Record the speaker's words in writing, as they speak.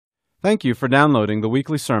Thank you for downloading the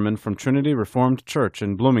weekly sermon from Trinity Reformed Church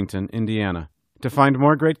in Bloomington, Indiana. To find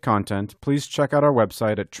more great content, please check out our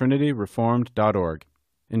website at trinityreformed.org.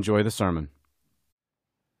 Enjoy the sermon.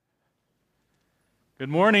 Good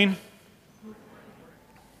morning.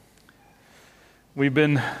 We've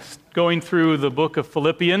been going through the book of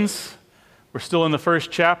Philippians. We're still in the first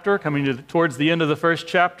chapter, coming towards the end of the first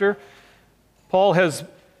chapter. Paul is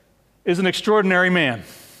an extraordinary man.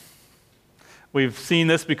 We've seen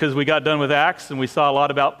this because we got done with Acts, and we saw a lot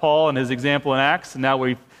about Paul and his example in Acts, and now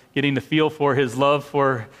we're getting to feel for his love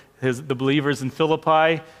for the believers in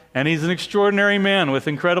Philippi. And he's an extraordinary man with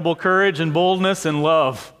incredible courage and boldness and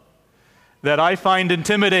love that I find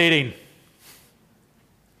intimidating.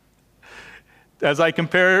 As I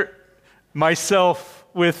compare myself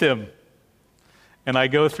with him, and I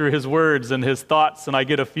go through his words and his thoughts, and I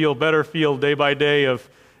get a better feel day by day of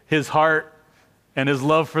his heart and his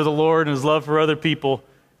love for the Lord and his love for other people.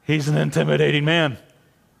 He's an intimidating man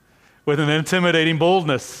with an intimidating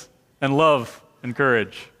boldness and love and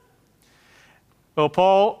courage. Well,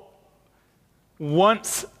 Paul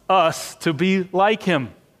wants us to be like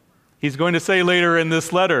him. He's going to say later in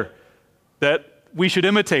this letter that we should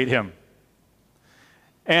imitate him.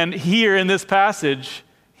 And here in this passage,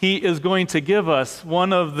 he is going to give us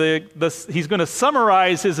he's going to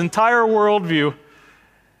summarize his entire worldview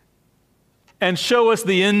and show us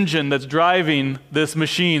the engine that's driving this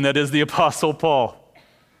machine that is the Apostle Paul.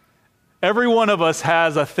 Every one of us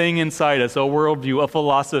has a thing inside us, a worldview, a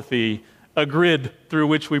philosophy, a grid through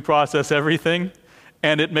which we process everything,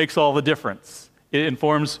 and it makes all the difference. It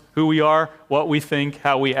informs who we are, what we think,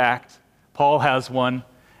 how we act. Paul has one,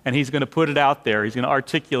 and he's going to put it out there. He's going to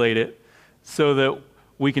articulate it so that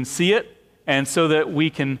we can see it and so that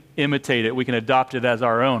we can imitate it. We can adopt it as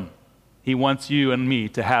our own. He wants you and me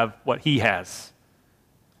to have what he has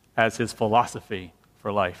as his philosophy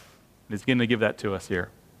for life. And he's going to give that to us here.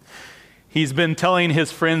 He's been telling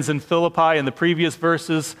his friends in Philippi in the previous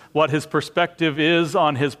verses what his perspective is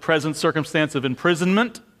on his present circumstance of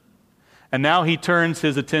imprisonment. And now he turns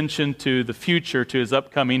his attention to the future, to his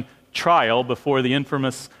upcoming trial before the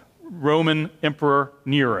infamous Roman Emperor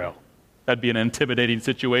Nero. That'd be an intimidating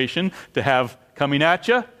situation to have coming at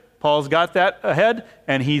you. Paul's got that ahead,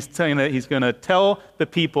 and he's saying that he's going to tell the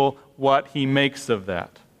people what he makes of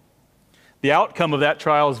that. The outcome of that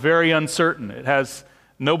trial is very uncertain.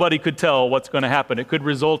 Nobody could tell what's going to happen. It could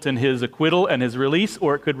result in his acquittal and his release,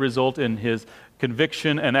 or it could result in his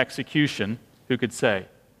conviction and execution. Who could say?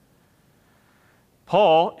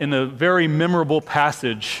 Paul, in a very memorable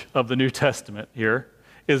passage of the New Testament here,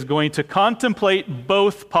 is going to contemplate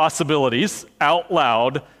both possibilities out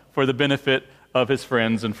loud for the benefit of his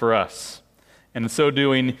friends and for us. And in so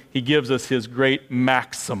doing, he gives us his great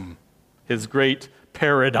maxim, his great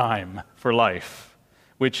paradigm for life,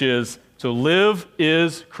 which is to live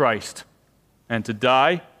is Christ, and to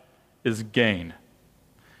die is gain.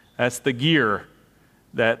 That's the gear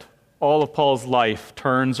that all of Paul's life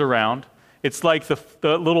turns around. It's like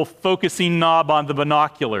the little focusing knob on the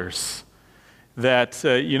binoculars that,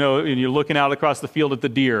 and you're looking out across the field at the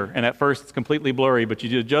deer, and at first it's completely blurry, but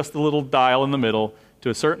you adjust the little dial in the middle to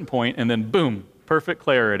a certain point, and then boom, perfect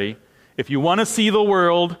clarity. If you want to see the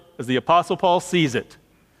world as the Apostle Paul sees it,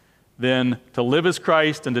 then to live as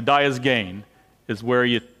Christ and to die as gain is where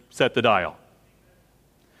you set the dial.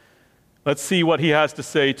 Let's see what he has to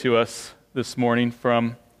say to us this morning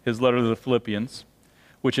from his letter to the Philippians,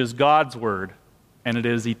 which is God's word, and it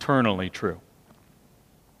is eternally true.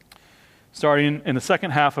 Starting in the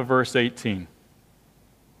second half of verse 18.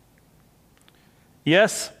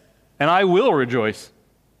 Yes, and I will rejoice,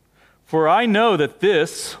 for I know that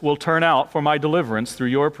this will turn out for my deliverance through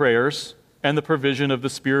your prayers and the provision of the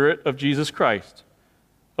Spirit of Jesus Christ,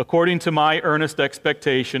 according to my earnest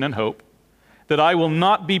expectation and hope, that I will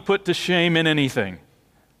not be put to shame in anything,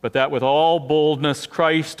 but that with all boldness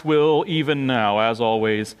Christ will, even now, as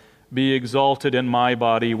always, be exalted in my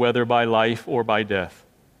body, whether by life or by death.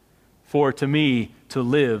 For to me, to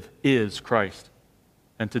live is Christ,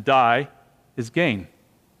 and to die is gain.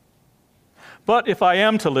 But if I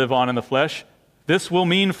am to live on in the flesh, this will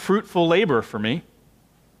mean fruitful labor for me,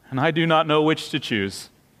 and I do not know which to choose.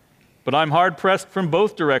 But I'm hard-pressed from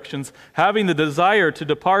both directions, having the desire to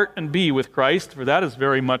depart and be with Christ, for that is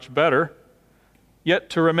very much better. Yet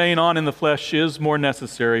to remain on in the flesh is more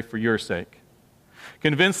necessary for your sake.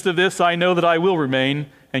 Convinced of this, I know that I will remain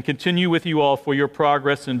and continue with you all for your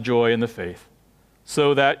progress and joy in the faith,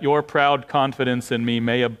 so that your proud confidence in me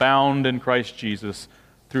may abound in Christ Jesus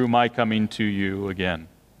through my coming to you again.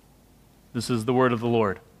 This is the word of the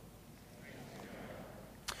Lord.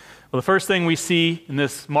 Well, the first thing we see in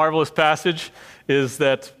this marvelous passage is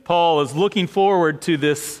that Paul is looking forward to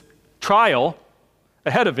this trial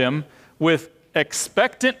ahead of him with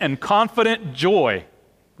expectant and confident joy,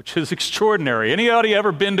 which is extraordinary. Anybody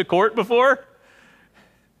ever been to court before?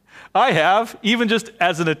 I have. Even just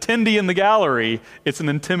as an attendee in the gallery, it's an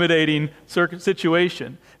intimidating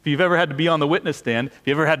situation. If you've ever had to be on the witness stand, if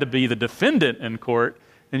you ever had to be the defendant in court,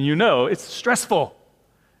 and you know it's stressful.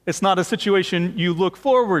 It's not a situation you look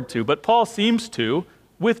forward to, but Paul seems to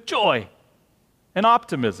with joy and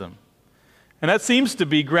optimism. And that seems to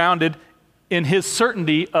be grounded in his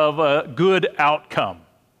certainty of a good outcome.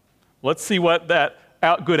 Let's see what that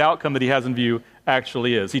good outcome that he has in view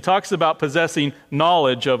actually is. He talks about possessing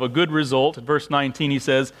knowledge of a good result. In verse 19 he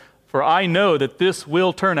says, "For I know that this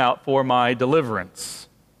will turn out for my deliverance."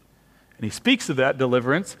 And he speaks of that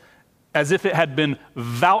deliverance as if it had been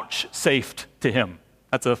vouchsafed to him.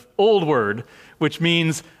 That's an old word, which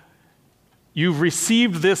means you've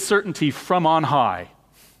received this certainty from on high.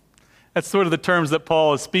 That's sort of the terms that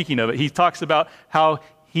Paul is speaking of. He talks about how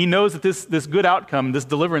he knows that this good outcome, this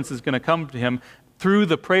deliverance is going to come to him through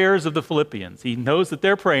the prayers of the Philippians. He knows that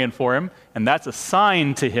they're praying for him, and that's a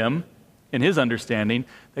sign to him, in his understanding,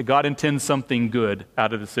 that God intends something good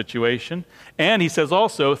out of the situation. And he says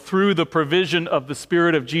also, through the provision of the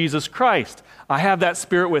Spirit of Jesus Christ. I have that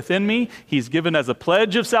Spirit within me. He's given as a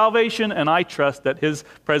pledge of salvation, and I trust that his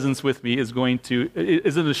presence with me is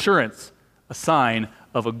an assurance, a sign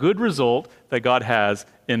of a good result that God has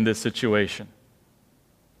in this situation.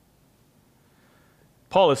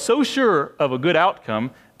 Paul is so sure of a good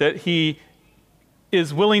outcome that he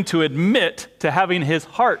is willing to admit to having his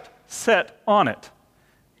heart set on it.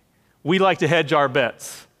 We like to hedge our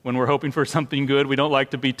bets when we're hoping for something good. We don't like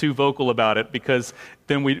to be too vocal about it because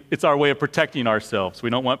then it's our way of protecting ourselves. We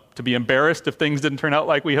don't want to be embarrassed if things didn't turn out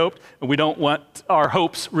like we hoped, and we don't want our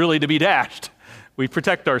hopes really to be dashed. We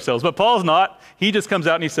protect ourselves. But Paul's not. He just comes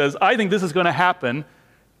out and he says, I think this is going to happen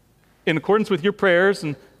in accordance with your prayers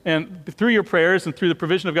and through your prayers and through the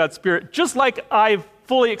provision of God's Spirit, just like I've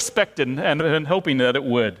fully expected and hoping that it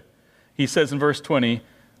would. He says in verse 20,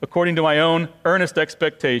 according to my own earnest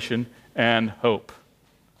expectation and hope.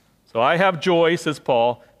 So I have joy, says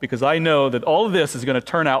Paul, because I know that all of this is going to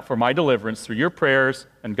turn out for my deliverance through your prayers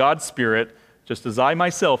and God's Spirit, just as I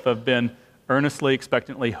myself have been earnestly,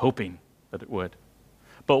 expectantly hoping that it would.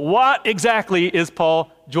 But what exactly is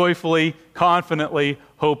Paul joyfully, confidently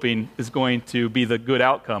hoping is going to be the good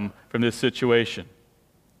outcome from this situation?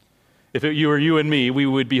 If you were you and me, we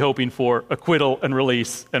would be hoping for acquittal and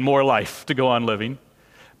release and more life to go on living.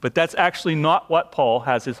 But that's actually not what Paul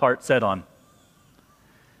has his heart set on.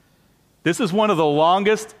 This is one of the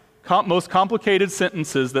longest, most complicated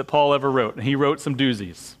sentences that Paul ever wrote, and he wrote some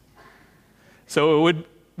doozies. So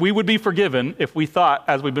we would be forgiven if we thought,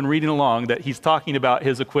 as we've been reading along, that he's talking about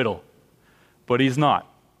his acquittal. But he's not.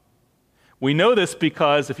 We know this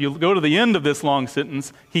because if you go to the end of this long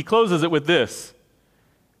sentence, he closes it with this.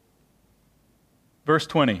 Verse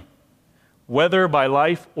 20, whether by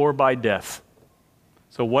life or by death.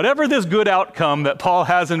 So whatever this good outcome that Paul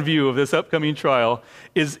has in view of this upcoming trial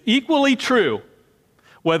is equally true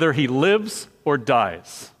whether he lives or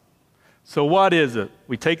dies. So what is it?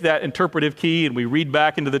 We take that interpretive key and we read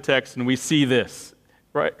back into the text and we see this.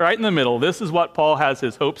 Right in the middle, this is what Paul has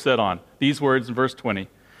his hope set on. These words in verse 20.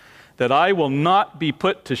 That I will not be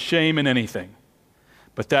put to shame in anything,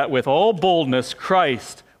 but that with all boldness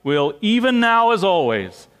Christ will, even now as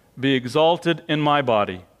always, be exalted in my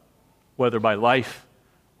body, whether by life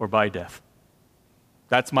or by death.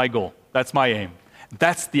 That's my goal. That's my aim.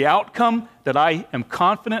 That's the outcome that I am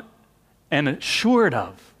confident and assured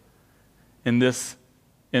of in this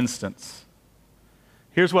instance.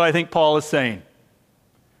 Here's what I think Paul is saying.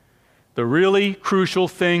 The really crucial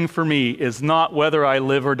thing for me is not whether I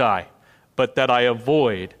live or die, but that I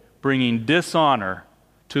avoid bringing dishonor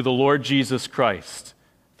to the Lord Jesus Christ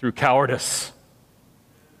through cowardice.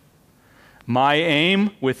 My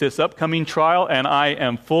aim with this upcoming trial, and I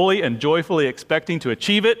am fully and joyfully expecting to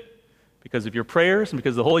achieve it because of your prayers and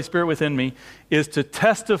because of the Holy Spirit within me, is to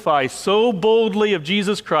testify so boldly of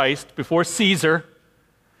Jesus Christ before Caesar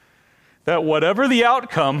that whatever the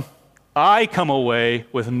outcome, I come away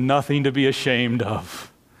with nothing to be ashamed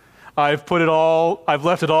of. I've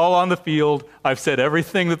left it all on the field. I've said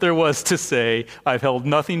everything that there was to say. I've held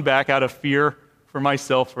nothing back out of fear for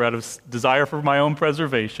myself or out of desire for my own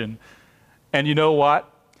preservation. And you know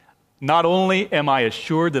what? Not only am I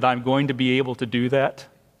assured that I'm going to be able to do that,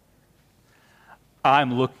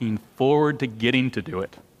 I'm looking forward to getting to do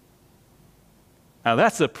it. Now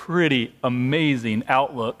that's a pretty amazing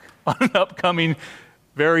outlook on an upcoming,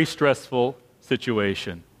 very stressful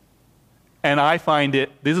situation. And I find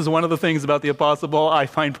this is one of the things about the Apostle Paul I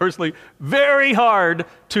find personally very hard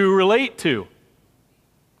to relate to.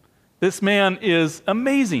 This man is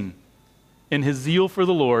amazing in his zeal for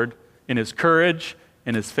the Lord, in his courage,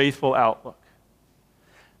 in his faithful outlook.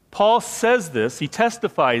 Paul says this, he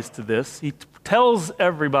testifies to this, he tells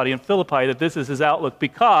everybody in Philippi that this is his outlook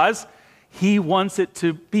because he wants it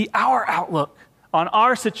to be our outlook on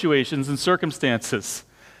our situations and circumstances.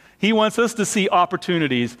 He wants us to see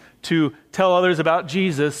opportunities to tell others about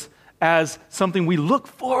Jesus as something we look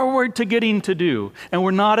forward to getting to do. And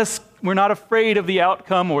we're not afraid of the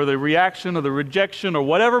outcome or the reaction or the rejection or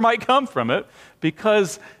whatever might come from it,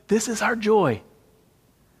 because this is our joy.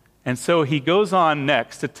 And so he goes on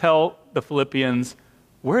next to tell the Philippians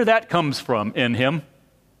where that comes from in him.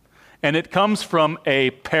 And it comes from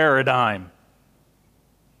a paradigm.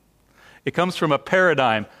 It comes from a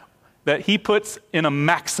paradigm that he puts in a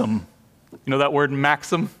maxim. You know that word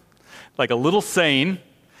maxim? Like a little saying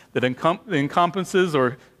that encompasses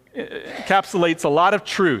or encapsulates a lot of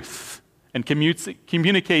truth and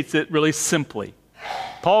communicates it really simply.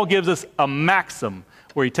 Paul gives us a maxim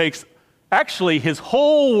where he takes actually his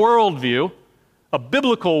whole worldview, a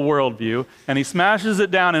biblical worldview, and he smashes it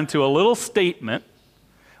down into a little statement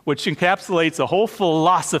which encapsulates a whole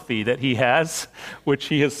philosophy that he has, which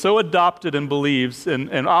he has so adopted and believes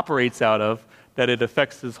and operates out of that it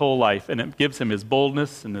affects his whole life, and it gives him his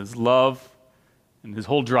boldness and his love and his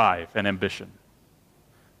whole drive and ambition.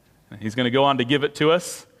 And he's going to go on to give it to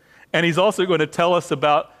us, and he's also going to tell us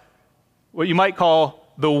about what you might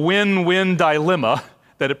call the win-win dilemma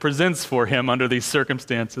that it presents for him under these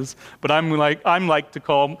circumstances. But I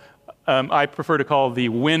prefer to call the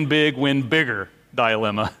win big, win bigger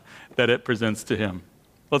dilemma that it presents to him.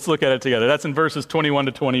 Let's look at it together. That's in verses 21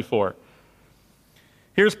 to 24.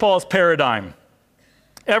 Here's Paul's paradigm.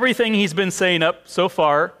 Everything he's been saying up so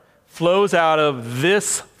far flows out of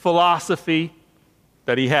this philosophy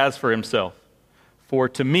that he has for himself. For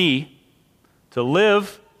to me, to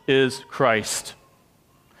live is Christ,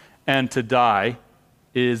 and to die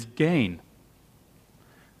is gain.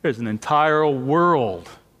 There's an entire world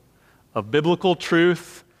of biblical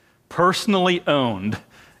truth personally owned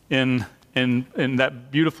in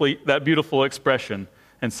that beautiful expression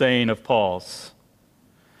and saying of Paul's.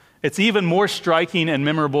 It's even more striking and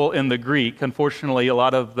memorable in the Greek. Unfortunately, a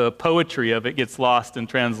lot of the poetry of it gets lost in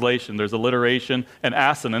translation. There's alliteration and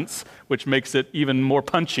assonance, which makes it even more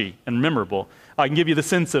punchy and memorable. I can give you the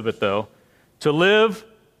sense of it, though. To live,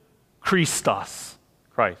 Christos,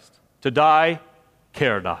 Christ. To die,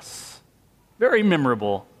 Kerdos. Very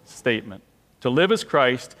memorable statement. To live is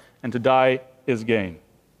Christ, and to die is gain.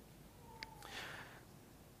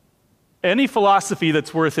 Any philosophy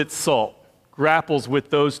that's worth its salt grapples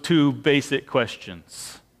with those two basic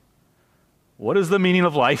questions. What is the meaning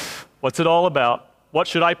of life? What's it all about? What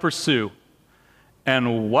should I pursue?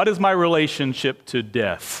 And what is my relationship to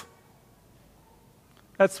death?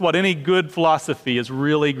 That's what any good philosophy is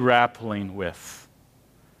really grappling with.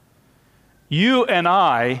 You and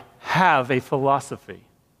I have a philosophy.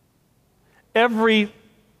 Every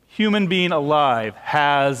human being alive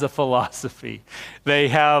has a philosophy. They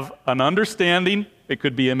have an understanding. It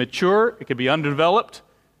could be immature, it could be undeveloped,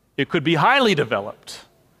 it could be highly developed.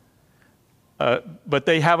 But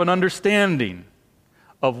they have an understanding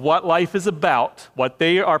of what life is about, what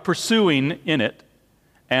they are pursuing in it,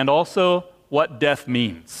 and also what death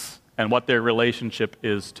means and what their relationship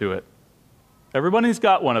is to it. Everybody's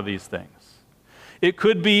got one of these things. It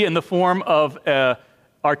could be in the form of an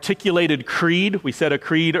articulated creed. We said a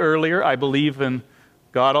creed earlier. I believe in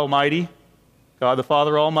God Almighty, God the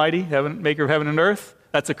Father Almighty, maker of heaven and earth.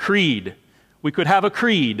 That's a creed. We could have a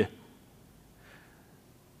creed.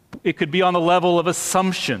 It could be on the level of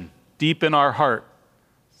assumption deep in our heart.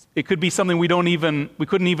 It could be something we couldn't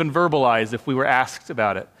even verbalize if we were asked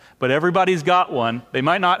about it. But everybody's got one. They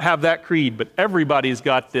might not have that creed, but everybody's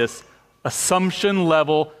got this assumption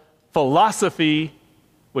level philosophy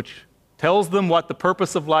which tells them what the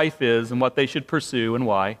purpose of life is and what they should pursue and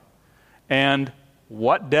why, and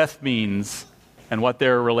what death means and what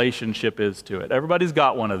their relationship is to it. Everybody's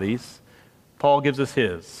got one of these. Paul gives us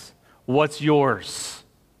his. What's yours?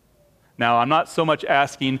 Now, I'm not so much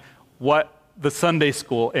asking what the Sunday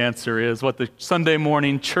school answer is, what the Sunday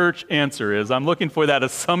morning church answer is. I'm looking for that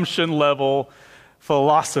assumption level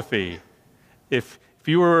philosophy. If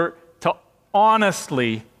you were to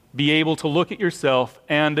honestly be able to look at yourself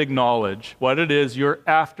and acknowledge what it is you're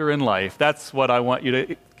after in life, that's what I want you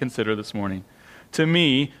to consider this morning. To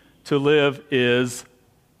me, to live is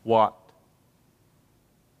what?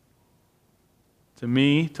 To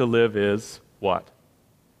me, to live is what?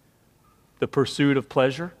 The pursuit of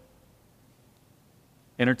pleasure?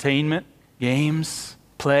 entertainment, games,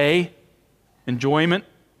 play, enjoyment.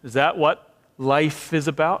 Is that what life is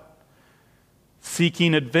about?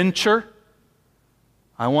 Seeking adventure.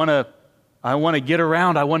 I want to get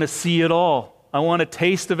around. I want to see it all. I want a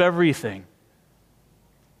taste of everything.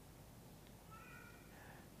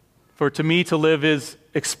 For to me, to live is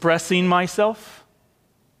expressing myself.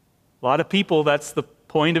 A lot of people, that's the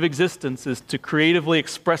point of existence, is to creatively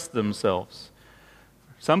express themselves.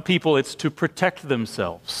 Some people, it's to protect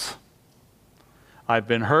themselves. I've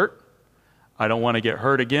been hurt. I don't want to get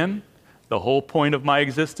hurt again. The whole point of my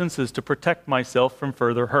existence is to protect myself from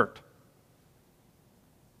further hurt.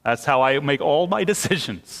 That's how I make all my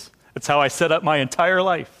decisions. That's how I set up my entire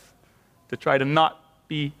life, to try to not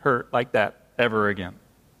be hurt like that ever again.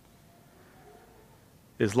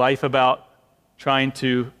 Is life about trying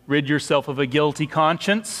to rid yourself of a guilty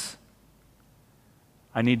conscience?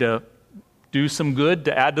 I need to do some good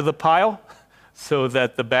to add to the pile so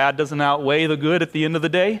that the bad doesn't outweigh the good at the end of the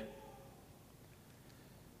day?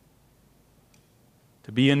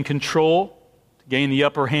 To be in control, to gain the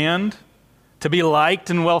upper hand, to be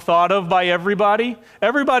liked and well thought of by everybody?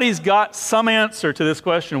 Everybody's got some answer to this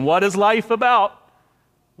question. What is life about?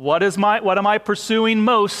 What am I pursuing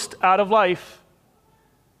most out of life?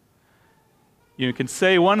 You can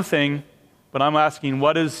say one thing, but I'm asking,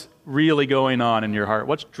 what is really going on in your heart?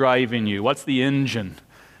 What's driving you? What's the engine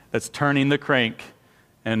that's turning the crank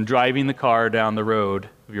and driving the car down the road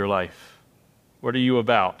of your life? What are you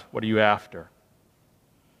about? What are you after?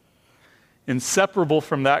 Inseparable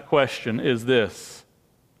from that question is this: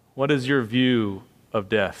 what is your view of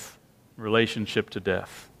death, relationship to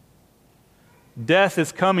death? Death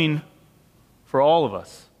is coming for all of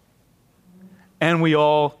us, and we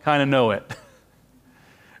all kind of know it.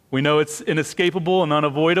 We know it's inescapable and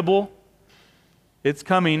unavoidable. It's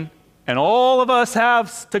coming, and all of us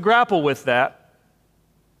have to grapple with that,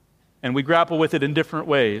 and we grapple with it in different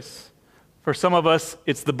ways. For some of us,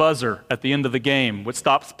 it's the buzzer at the end of the game, which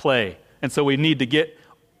stops play. And so we need to get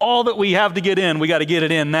all that we have to get in, we got to get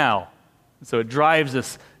it in now. And so it drives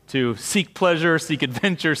us to seek pleasure, seek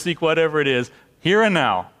adventure, seek whatever it is, here and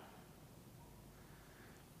now.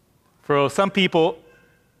 For some people,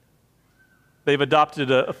 they've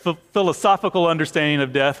adopted a philosophical understanding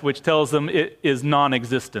of death, which tells them it is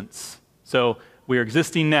non-existence. So we're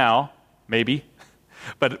existing now, maybe,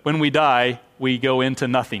 but when we die, we go into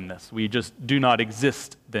nothingness. We just do not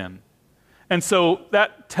exist then. And so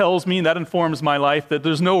that tells me, that informs my life, that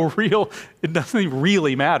there's it doesn't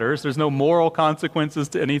really matters. There's no moral consequences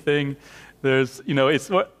to anything. It's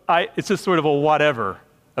just sort of a whatever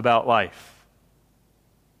about life.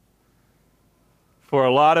 For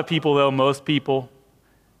a lot of people, though, most people,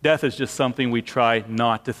 death is just something we try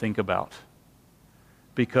not to think about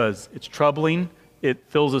because it's troubling. It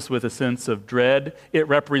fills us with a sense of dread. It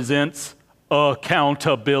represents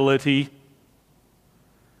accountability.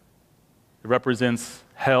 It represents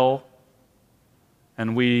hell,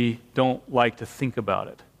 and we don't like to think about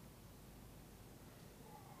it.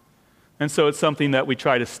 And so it's something that we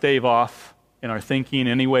try to stave off in our thinking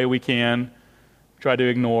any way we can, try to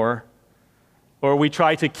ignore, or we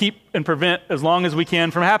try to keep and prevent as long as we can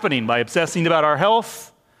from happening by obsessing about our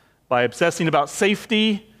health, by obsessing about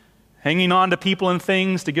safety, hanging on to people and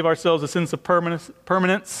things to give ourselves a sense of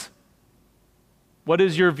permanence. What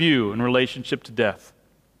is your view in relationship to death?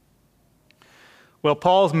 Well,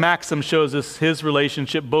 Paul's maxim shows us his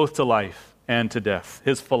relationship both to life and to death,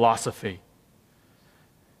 his philosophy.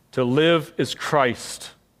 To live is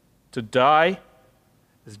Christ. To die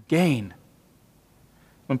is gain.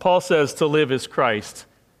 When Paul says to live is Christ,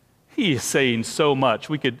 he is saying so much.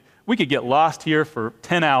 We could get lost here for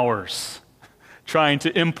 10 hours trying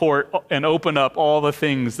to import and open up all the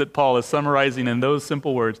things that Paul is summarizing in those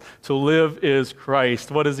simple words. To live is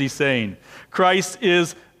Christ. What is he saying? Christ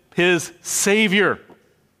is his Savior.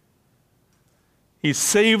 He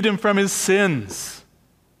saved him from his sins.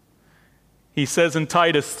 He says in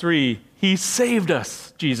Titus 3, he saved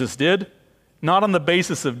us, Jesus did, not on the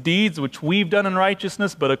basis of deeds which we've done in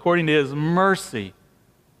righteousness, but according to his mercy.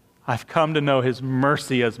 I've come to know his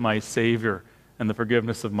mercy as my Savior and the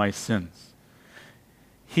forgiveness of my sins.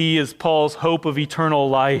 He is Paul's hope of eternal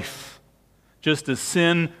life. Just as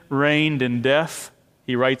sin reigned in death,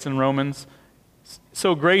 he writes in Romans,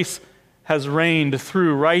 so grace has reigned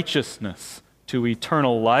through righteousness to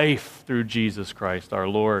eternal life through Jesus Christ our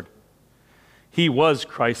Lord. He was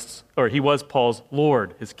Paul's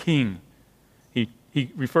Lord, his King. He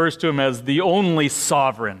refers to him as the only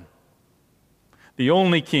sovereign, the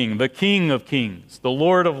only King, the King of kings, the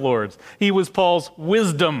Lord of lords. He was Paul's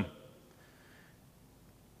wisdom.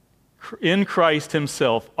 In Christ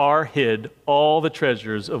himself are hid all the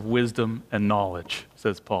treasures of wisdom and knowledge,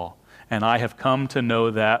 says Paul. And I have come to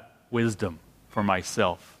know that wisdom for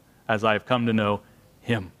myself, as I have come to know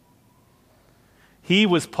him. He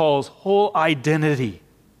was Paul's whole identity.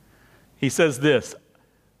 He says this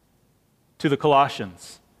to the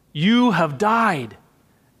Colossians, you have died,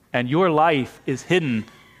 and your life is hidden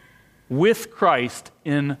with Christ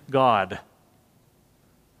in God.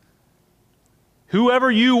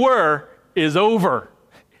 Whoever you were is over,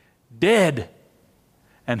 dead.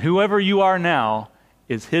 And whoever you are now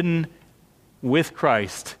is hidden with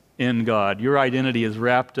Christ in God. Your identity is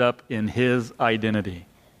wrapped up in his identity.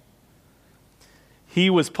 He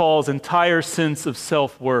was Paul's entire sense of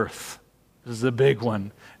self-worth. This is a big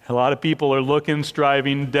one. A lot of people are looking,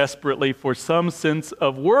 striving desperately for some sense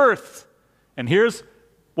of worth. And here's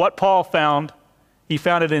what Paul found. He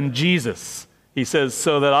found it in Jesus. He says,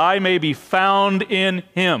 so that I may be found in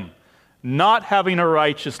him, not having a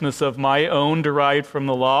righteousness of my own derived from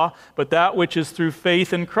the law, but that which is through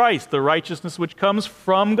faith in Christ, the righteousness which comes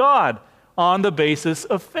from God on the basis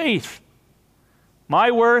of faith. My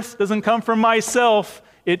worth doesn't come from myself,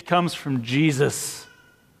 it comes from Jesus.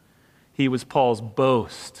 He was Paul's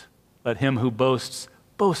boast. Let him who boasts,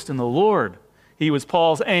 boast in the Lord. He was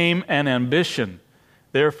Paul's aim and ambition.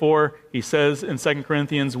 Therefore, he says in 2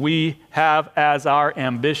 Corinthians, we have as our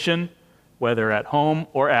ambition, whether at home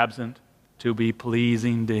or absent, to be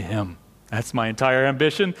pleasing to him. That's my entire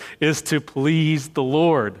ambition, is to please the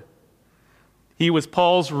Lord. He was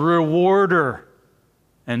Paul's rewarder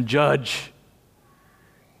and judge.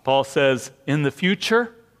 Paul says, in the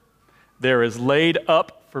future, there is laid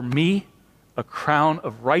up for me a crown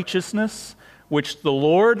of righteousness, which the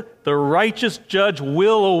Lord, the righteous judge,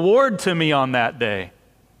 will award to me on that day.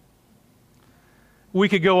 We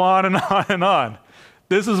could go on and on and on.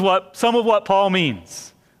 This is some of what Paul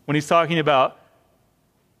means when he's talking about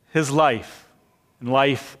his life. And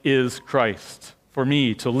life is Christ. For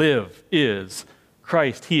me to live is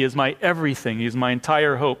Christ. He is my everything. He is my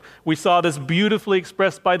entire hope. We saw this beautifully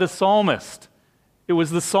expressed by the psalmist. It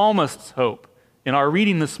was the psalmist's hope. In our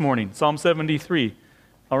reading this morning, Psalm 73,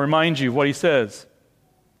 I'll remind you what he says.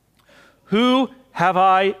 Who have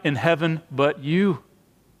I in heaven but you?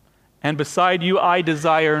 And beside you I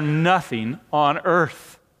desire nothing on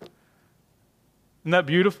earth. Isn't that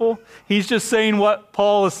beautiful? He's just saying what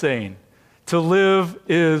Paul is saying. To live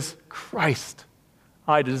is Christ.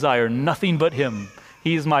 I desire nothing but him.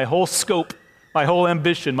 He's my whole scope, my whole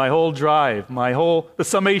ambition, my whole drive, the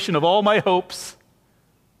summation of all my hopes,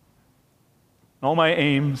 all my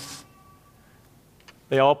aims.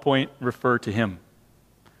 They all refer to him.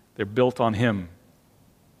 They're built on him.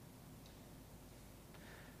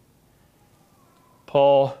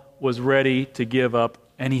 Paul was ready to give up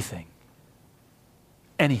anything,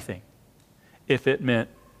 if it meant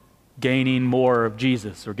gaining more of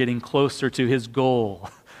Jesus or getting closer to his goal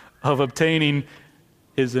of obtaining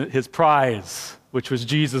his prize, which was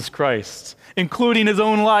Jesus Christ, including his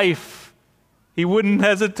own life. He wouldn't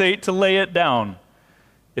hesitate to lay it down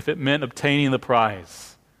if it meant obtaining the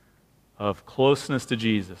prize of closeness to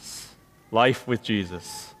Jesus, life with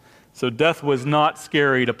Jesus. So death was not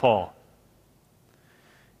scary to Paul.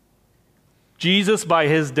 Jesus, by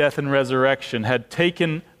his death and resurrection, had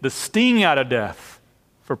taken the sting out of death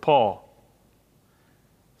for Paul.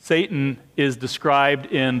 Satan is described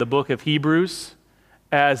in the book of Hebrews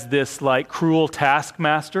as this cruel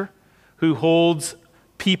taskmaster who holds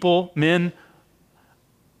men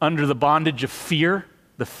under the bondage of fear,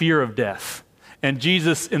 the fear of death. And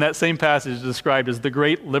Jesus, in that same passage, is described as the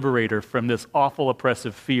great liberator from this awful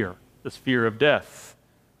oppressive fear, this fear of death.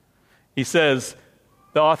 He says,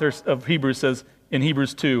 the author of Hebrews says in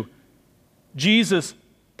Hebrews 2, Jesus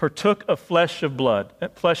partook of flesh and blood.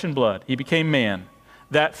 He became man,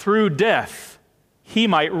 that through death he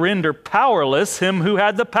might render powerless him who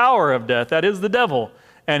had the power of death, that is the devil,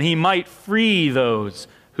 and he might free those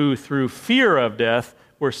who through fear of death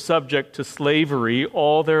were subject to slavery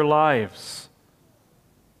all their lives.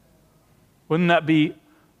 Wouldn't that be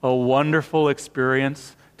a wonderful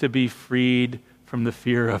experience to be freed from the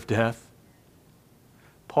fear of death?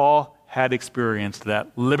 Paul had experienced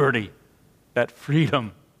that liberty, that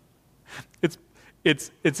freedom.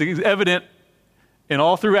 It's evident in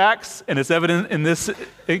all through Acts, and it's evident in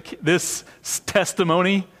this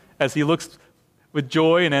testimony as he looks with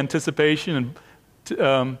joy and anticipation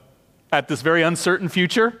and at this very uncertain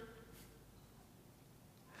future.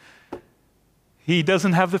 He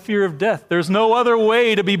doesn't have the fear of death. There's no other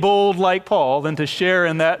way to be bold like Paul than to share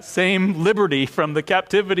in that same liberty from the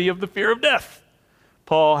captivity of the fear of death.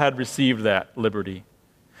 Paul had received that liberty.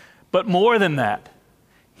 But more than that,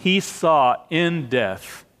 he saw in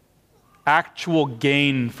death actual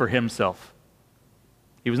gain for himself.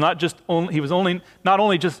 He was not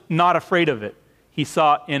only just not afraid of it, he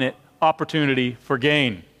saw in it opportunity for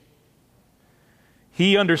gain.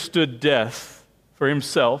 He understood death for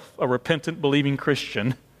himself, a repentant, believing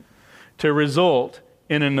Christian, to result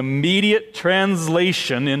in an immediate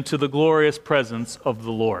translation into the glorious presence of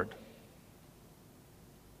the Lord.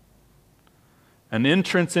 An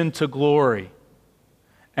entrance into glory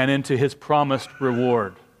and into his promised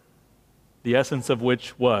reward, the essence of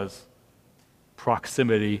which was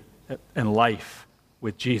proximity and life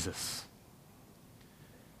with Jesus.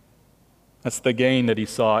 That's the gain that he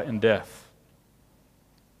saw in death.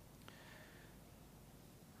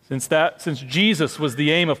 Since Jesus was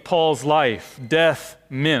the aim of Paul's life, death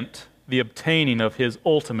meant the obtaining of his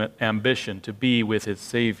ultimate ambition to be with his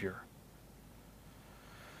Savior.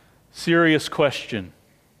 Serious question.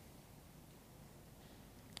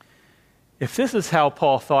 If this is how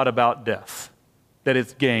Paul thought about death, that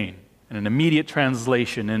it's gain and an immediate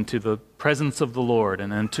translation into the presence of the Lord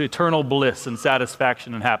and into eternal bliss and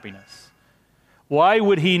satisfaction and happiness, why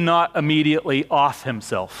would he not immediately off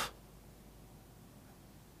himself?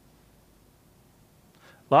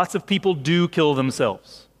 Lots of people do kill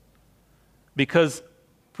themselves because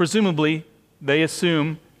presumably they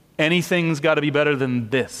assume anything's got to be better than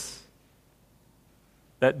this,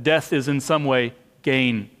 that death is in some way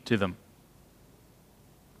gain to them.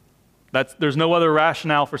 There's no other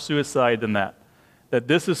rationale for suicide than that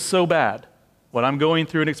this is so bad, what I'm going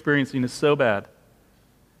through and experiencing is so bad,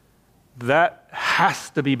 that has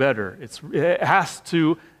to be better.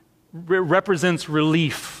 It represents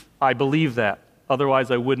relief. I believe that.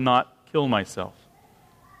 Otherwise, I would not kill myself.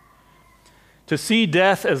 To see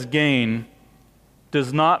death as gain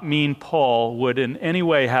does not mean Paul would in any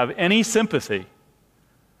way have any sympathy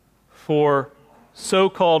for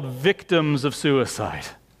so-called victims of suicide.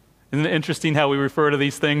 Isn't it interesting how we refer to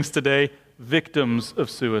these things today? Victims of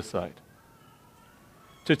suicide.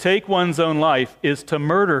 To take one's own life is to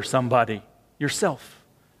murder somebody, yourself.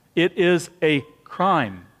 It is a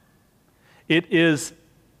crime. It is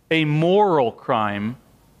a moral crime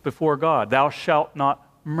before God. Thou shalt not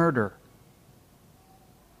murder.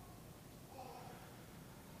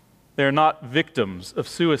 They're not victims of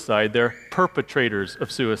suicide, they're perpetrators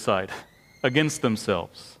of suicide against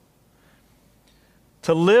themselves.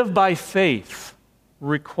 To live by faith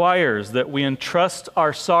requires that we entrust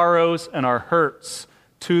our sorrows and our hurts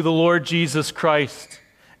to the Lord Jesus Christ,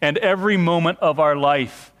 and every moment of our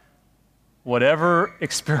life, whatever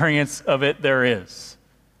experience of it there is,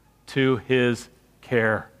 to his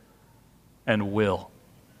care and will.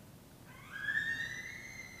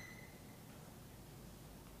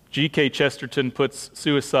 G.K. Chesterton puts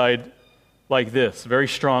suicide like this, very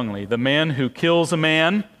strongly. The man who kills a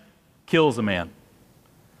man, kills a man.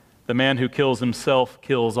 The man who kills himself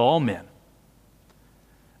kills all men.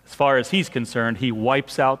 As far as he's concerned, he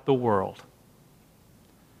wipes out the world.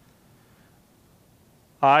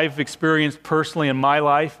 I've experienced personally in my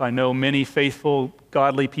life, I know many faithful,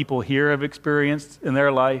 godly people here have experienced in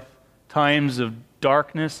their life, times of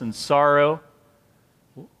darkness and sorrow.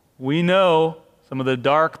 We know some of the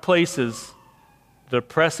dark places, the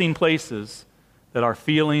depressing places that our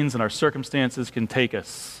feelings and our circumstances can take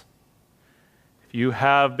us. If you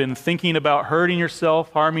have been thinking about hurting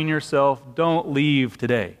yourself, harming yourself, don't leave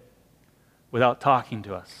today without talking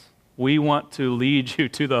to us. We want to lead you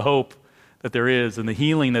to the hope that there is and the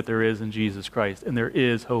healing that there is in Jesus Christ, and there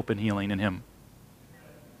is hope and healing in him.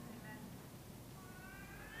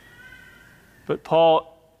 But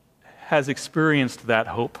Paul has experienced that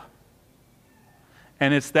hope.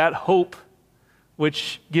 And it's that hope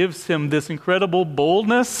which gives him this incredible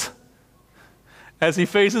boldness as he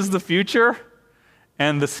faces the future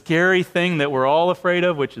and the scary thing that we're all afraid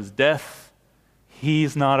of, which is death.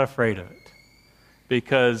 He's not afraid of it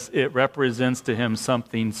because it represents to him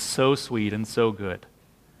something so sweet and so good.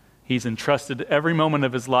 He's entrusted every moment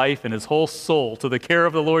of his life and his whole soul to the care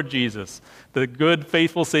of the Lord Jesus, the good,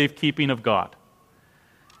 faithful safekeeping of God.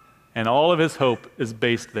 And all of his hope is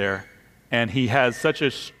based there. And he has such a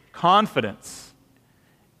confidence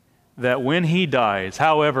that when he dies,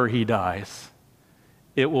 however he dies,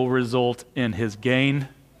 it will result in his gain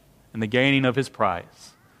and the gaining of his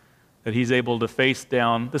prize, that he's able to face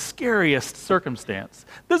down the scariest circumstance.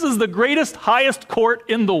 This is the greatest, highest court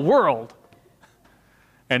in the world.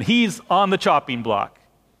 And he's on the chopping block.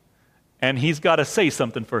 And he's got to say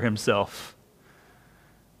something for himself.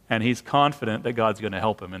 And he's confident that God's going to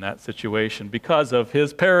help him in that situation because of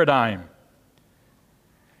his paradigm.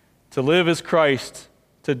 To live is Christ,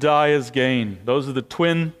 to die is gain. Those are the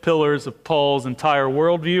twin pillars of Paul's entire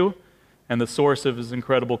worldview and the source of his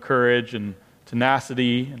incredible courage and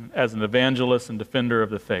tenacity as an evangelist and defender of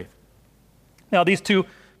the faith. Now, these two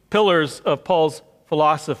pillars of Paul's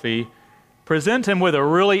philosophy present him with a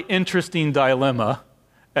really interesting dilemma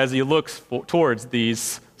as he looks towards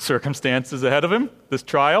these circumstances ahead of him, this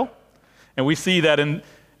trial. And we see that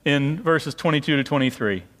in verses 22 to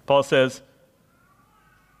 23. Paul says,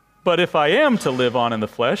 "But if I am to live on in the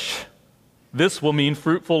flesh, this will mean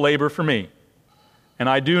fruitful labor for me. And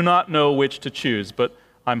I do not know which to choose, but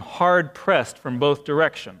I'm hard pressed from both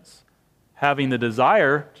directions, having the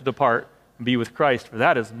desire to depart and be with Christ, for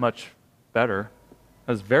that is much better."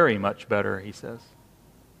 That's very much better, he says.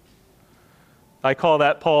 I call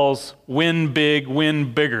that Paul's win big,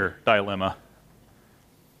 win bigger dilemma.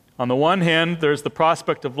 On the one hand, there's the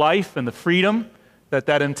prospect of life and the freedom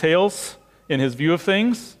that entails in his view of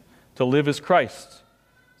things. To live as Christ.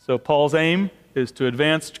 So Paul's aim is to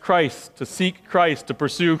advance Christ, to seek Christ, to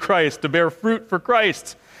pursue Christ, to bear fruit for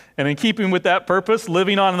Christ. And in keeping with that purpose,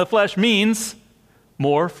 living on in the flesh means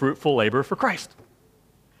more fruitful labor for Christ.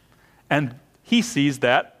 And he sees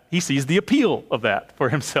the appeal of that for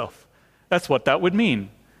himself. That's what that would mean.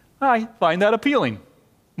 I find that appealing.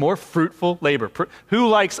 More fruitful labor. Who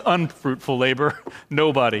likes unfruitful labor?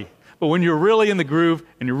 Nobody. But when you're really in the groove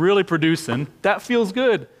and you're really producing, that feels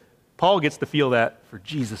good. Paul gets to feel that for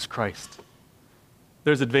Jesus Christ.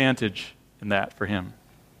 There's advantage in that for him.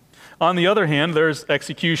 On the other hand, there's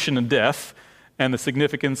execution and death, and the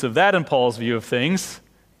significance of that in Paul's view of things.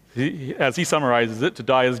 As he summarizes it, to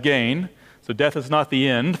die is gain. So death is not the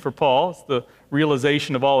end for Paul. It's the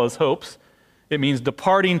realization of all his hopes. It means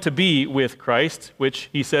departing to be with Christ, which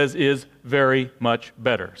he says is very much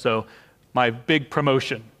better. So my big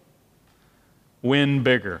promotion, win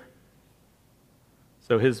bigger.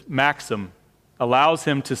 So his maxim allows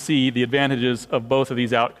him to see the advantages of both of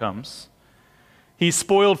these outcomes. He's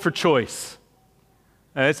spoiled for choice.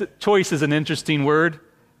 Choice is an interesting word.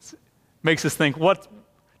 It makes us think, what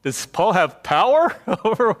does Paul have power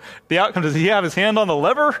over the outcome? Does he have his hand on the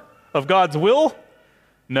lever of God's will?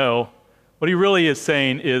 No. What he really is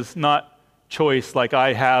saying is not choice like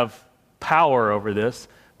I have power over this,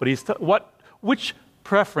 but which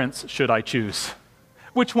preference should I choose?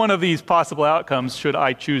 Which one of these possible outcomes should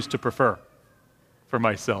I choose to prefer for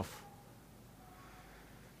myself?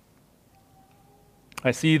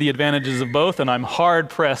 I see the advantages of both, and I'm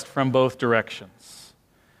hard-pressed from both directions.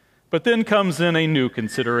 But then comes in a new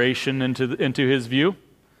consideration into his view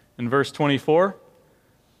in verse 24,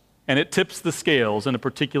 and it tips the scales in a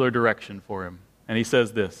particular direction for him. And he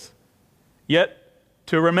says this, "Yet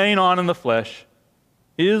to remain on in the flesh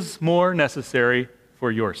is more necessary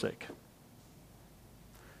for your sake."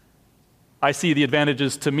 I see the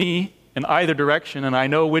advantages to me in either direction, and I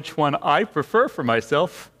know which one I prefer for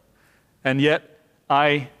myself, and yet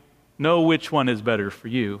I know which one is better for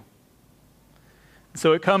you.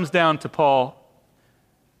 So it comes down to Paul,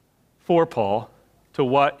 to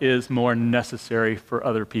what is more necessary for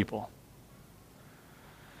other people.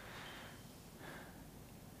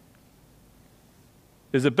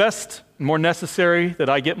 Is it best, more necessary, that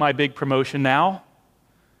I get my big promotion now,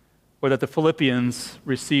 or that the Philippians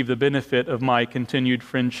receive the benefit of my continued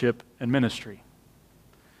friendship and ministry?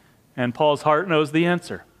 And Paul's heart knows the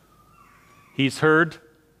answer. He's heard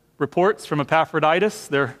reports from Epaphroditus,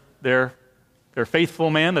 their faithful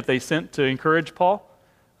man that they sent to encourage Paul,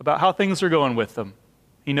 about how things are going with them.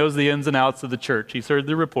 He knows the ins and outs of the church. He's heard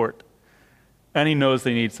the report, and he knows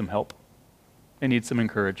they need some help. They need some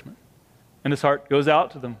encouragement. And his heart goes out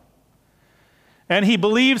to them. And he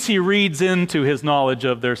believes he reads into his knowledge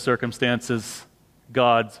of their circumstances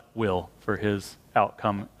God's will for his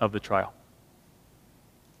outcome of the trial.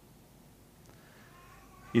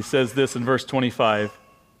 He says this in verse 25,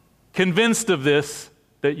 "Convinced of this,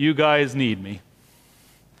 that you guys need me,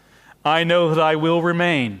 I know that I will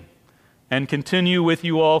remain and continue with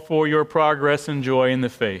you all for your progress and joy in the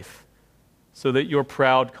faith, so that your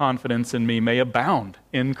proud confidence in me may abound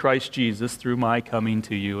in Christ Jesus through my coming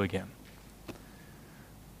to you again."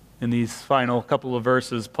 In these final couple of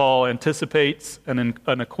verses, Paul anticipates an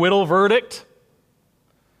acquittal verdict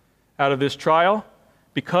out of this trial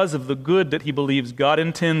because of the good that he believes God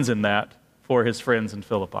intends in that for his friends in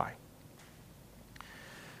Philippi.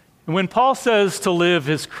 And when Paul says to live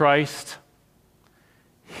is Christ,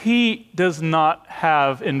 he does not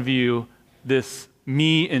have in view this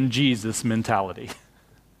me and Jesus mentality.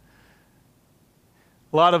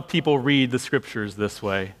 A lot of people read the scriptures this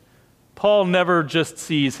way. Paul never just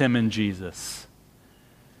sees him in Jesus.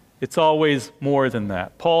 It's always more than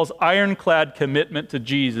that. Paul's ironclad commitment to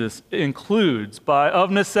Jesus includes,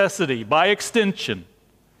 of necessity, by extension,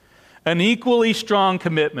 an equally strong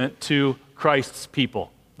commitment to Christ's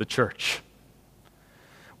people, the church.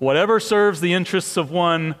 Whatever serves the interests of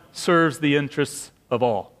one serves the interests of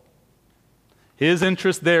all. His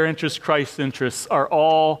interests, their interests, Christ's interests are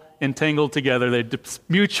all entangled together. They're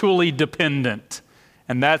mutually dependent.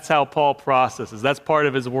 And that's how Paul processes. That's part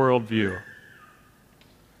of his worldview.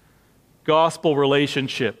 Gospel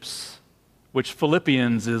relationships, which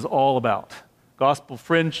Philippians is all about. Gospel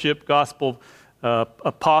friendship, gospel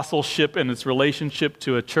apostleship and its relationship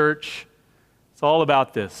to a church. It's all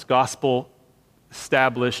about this. Gospel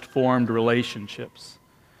established, formed relationships.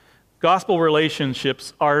 Gospel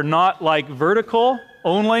relationships are not like vertical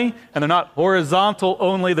only, and they're not horizontal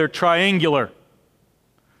only, they're triangular.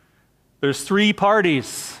 There's three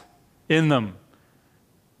parties in them.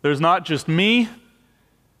 There's not just me.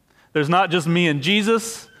 There's not just me and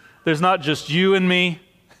Jesus. There's not just you and me.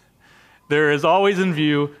 There is always in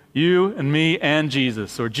view you and me and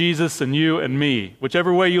Jesus, or Jesus and you and me.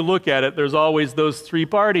 Whichever way you look at it, there's always those three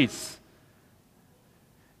parties.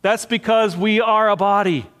 That's because we are a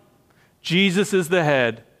body. Jesus is the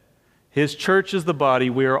head. His church is the body.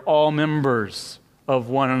 We are all members of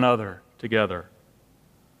one another together.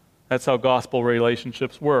 That's how gospel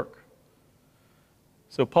relationships work.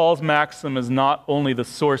 So Paul's maxim is not only the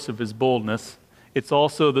source of his boldness, it's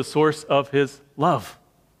also the source of his love.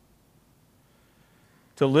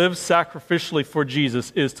 To live sacrificially for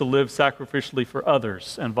Jesus is to live sacrificially for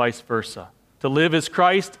others, and vice versa. To live as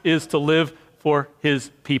Christ is to live for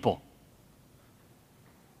his people.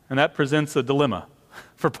 And that presents a dilemma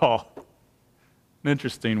for Paul. An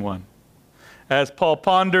interesting one. As Paul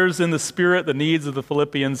ponders in the Spirit the needs of the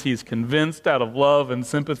Philippians, he's convinced out of love and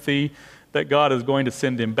sympathy that God is going to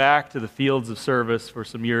send him back to the fields of service for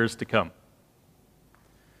some years to come.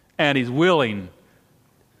 And he's willing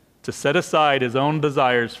to set aside his own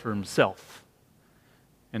desires for himself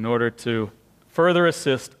in order to further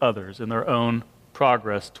assist others in their own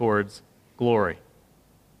progress towards glory.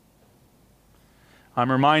 I'm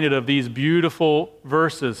reminded of these beautiful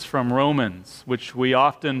verses from Romans, which we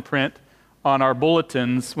often print on our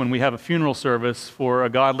bulletins when we have a funeral service for a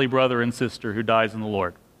godly brother and sister who dies in the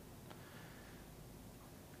Lord.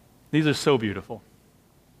 These are so beautiful.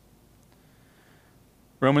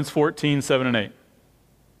 Romans 14, 7 and 8.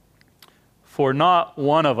 For not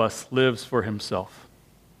one of us lives for himself,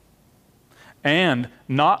 and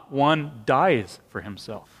not one dies for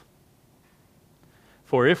himself.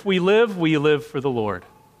 For if we live for the Lord.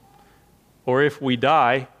 Or if we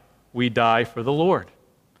die for the Lord.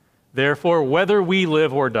 Therefore, whether we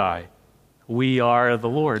live or die, we are the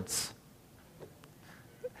Lord's.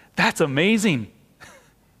 That's amazing.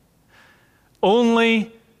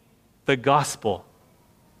 Only the gospel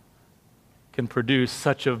can produce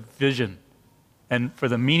such a vision and for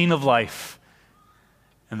the meaning of life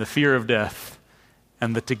and the fear of death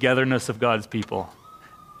and the togetherness of God's people,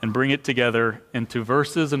 and bring it together into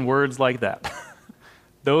verses and words like that.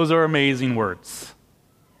 Those are amazing words,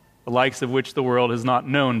 the likes of which the world has not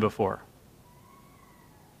known before.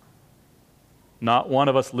 Not one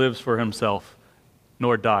of us lives for himself,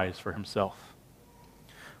 nor dies for himself.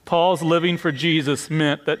 Paul's living for Jesus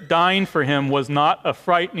meant that dying for him was not a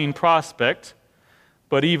frightening prospect,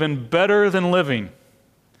 but even better than living.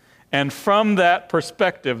 And from that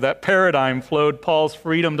perspective, that paradigm, flowed Paul's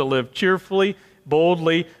freedom to live cheerfully,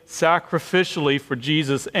 boldly, sacrificially for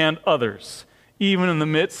Jesus and others, even in the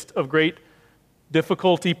midst of great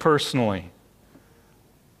difficulty personally.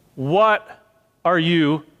 What are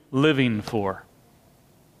you living for?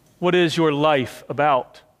 What is your life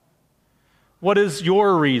about? What is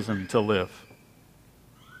your reason to live?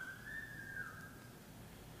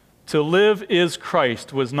 To live is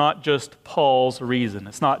Christ was not just Paul's reason.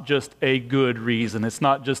 It's not just a good reason. It's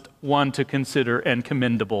not just one to consider and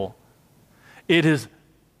commendable. It is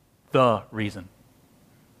the reason.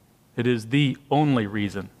 It is the only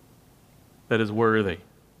reason that is worthy.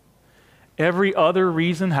 Every other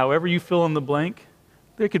reason, however you fill in the blank,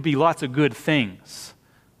 there could be lots of good things.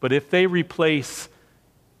 But if they replace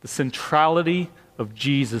the centrality of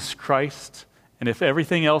Jesus Christ, and if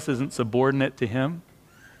everything else isn't subordinate to him,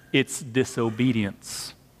 it's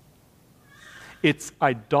disobedience. It's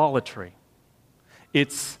idolatry.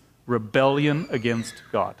 It's rebellion against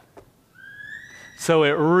God. So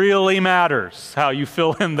it really matters how you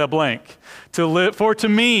fill in the blank. To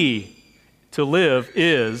me, to live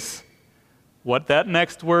is what that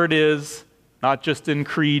next word is, not just in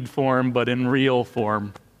creed form, but in real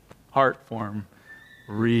form, heart form,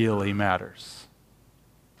 really matters.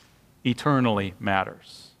 Eternally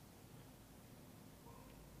matters.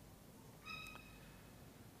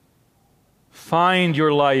 Find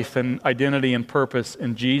your life and identity and purpose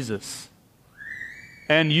in Jesus,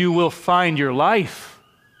 and you will find your life.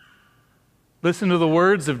 Listen to the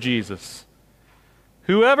words of Jesus.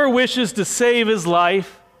 Whoever wishes to save his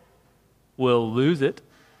life will lose it,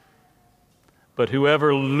 but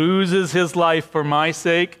whoever loses his life for my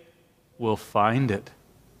sake will find it.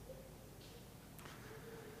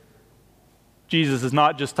 Jesus is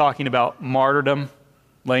not just talking about martyrdom,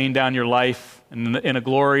 laying down your life in a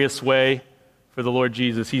glorious way for the Lord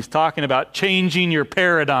Jesus. He's talking about changing your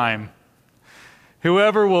paradigm.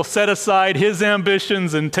 Whoever will set aside his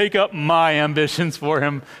ambitions and take up my ambitions for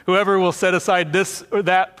him, whoever will set aside this or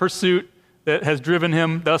that pursuit that has driven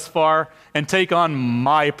him thus far and take on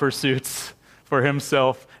my pursuits for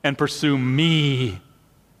himself and pursue me,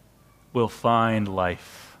 will find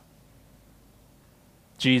life.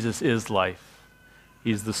 Jesus is life.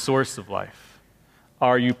 He's the source of life.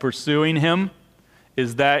 Are you pursuing him?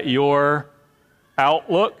 Is that your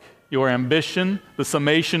outlook, your ambition, the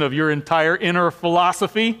summation of your entire inner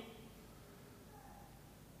philosophy?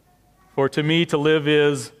 For to me, to live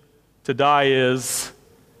is, to die is.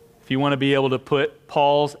 If you want to be able to put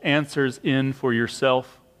Paul's answers in for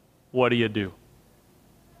yourself, what do you do?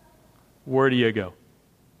 Where do you go?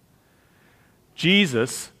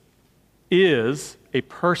 Jesus is a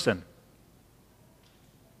person.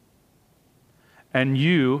 And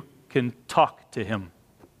you can talk to him.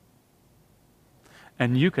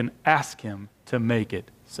 And you can ask him to make it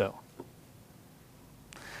so.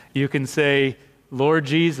 You can say, Lord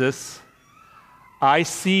Jesus, I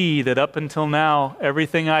see that up until now,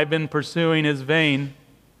 everything I've been pursuing is vain,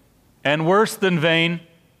 and worse than vain,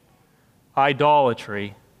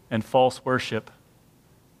 idolatry and false worship.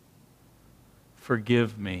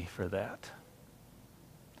 Forgive me for that.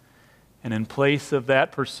 And in place of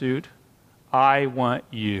that pursuit, I want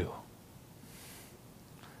you.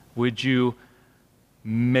 Would you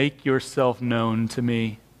make yourself known to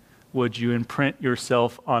me? Would you imprint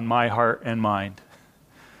yourself on my heart and mind?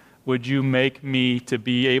 Would you make me to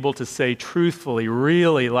be able to say truthfully,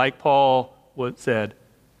 really, like Paul said,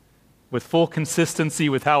 with full consistency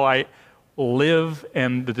with how I live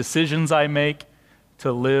and the decisions I make,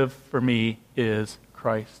 to live for me is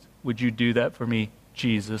Christ? Would you do that for me,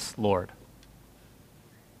 Jesus, Lord?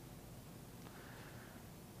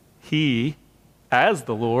 He, as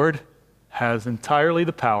the Lord, has entirely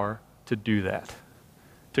the power to do that,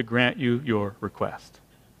 to grant you your request.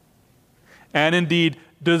 And indeed,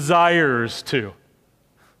 desires to.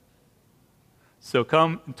 So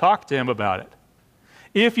come and talk to him about it.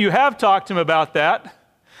 If you have talked to him about that,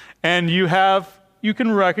 and you can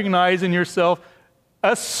recognize in yourself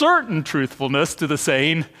a certain truthfulness to the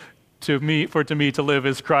saying, to me to live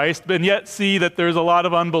is Christ, but yet see that there's a lot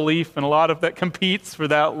of unbelief and a lot of that competes for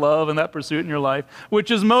that love and that pursuit in your life, which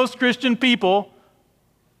is most Christian people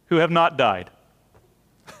who have not died.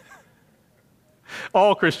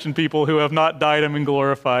 All Christian people who have not died and been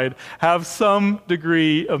glorified have some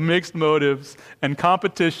degree of mixed motives and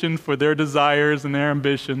competition for their desires and their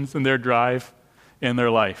ambitions and their drive in their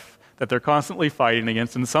life that they're constantly fighting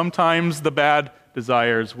against, and sometimes the bad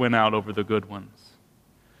desires win out over the good ones.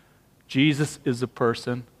 Jesus is a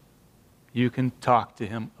person. You can talk to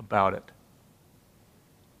him about it.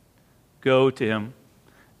 Go to him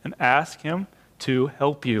and ask him to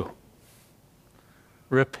help you.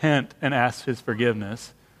 Repent and ask his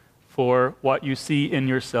forgiveness for what you see in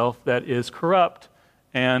yourself that is corrupt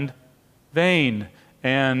and vain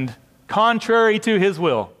and contrary to his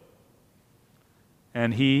will.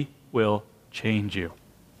 And he will change you.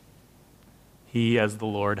 He, as the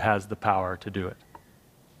Lord, has the power to do it.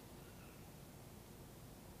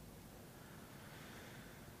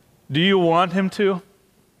 Do you want him to?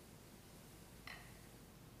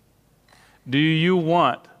 Do you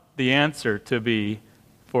want the answer to be,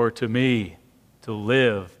 for to me to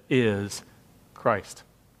live is Christ?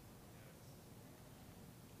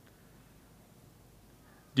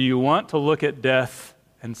 Do you want to look at death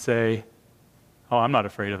and say, oh, I'm not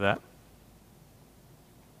afraid of that?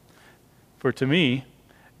 For to me,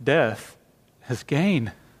 death is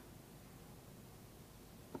gain.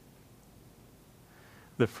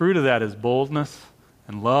 The fruit of that is boldness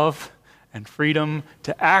and love and freedom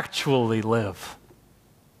to actually live,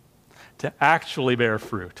 to actually bear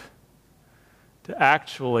fruit, to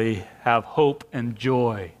actually have hope and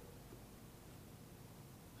joy.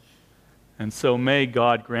 And so may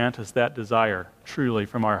God grant us that desire truly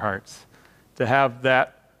from our hearts, to have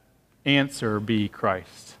that answer be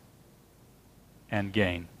Christ and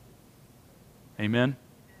gain. Amen.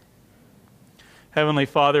 Heavenly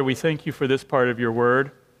Father, we thank you for this part of your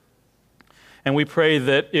word, and we pray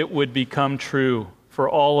that it would become true for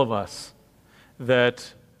all of us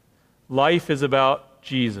that life is about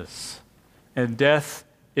Jesus and death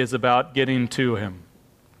is about getting to him.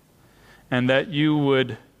 And that you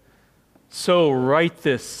would so write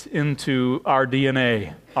this into our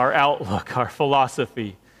DNA, our outlook, our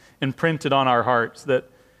philosophy, imprint it on our hearts that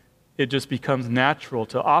it just becomes natural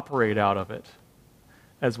to operate out of it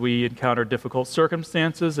as we encounter difficult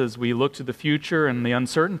circumstances, as we look to the future and the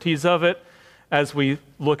uncertainties of it, as we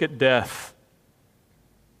look at death,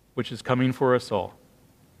 which is coming for us all.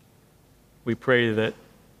 We pray that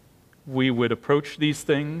we would approach these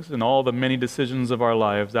things and all the many decisions of our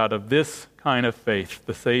lives out of this kind of faith,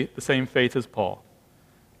 the same faith as Paul.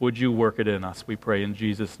 Would you work it in us, we pray in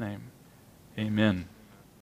Jesus' name. Amen.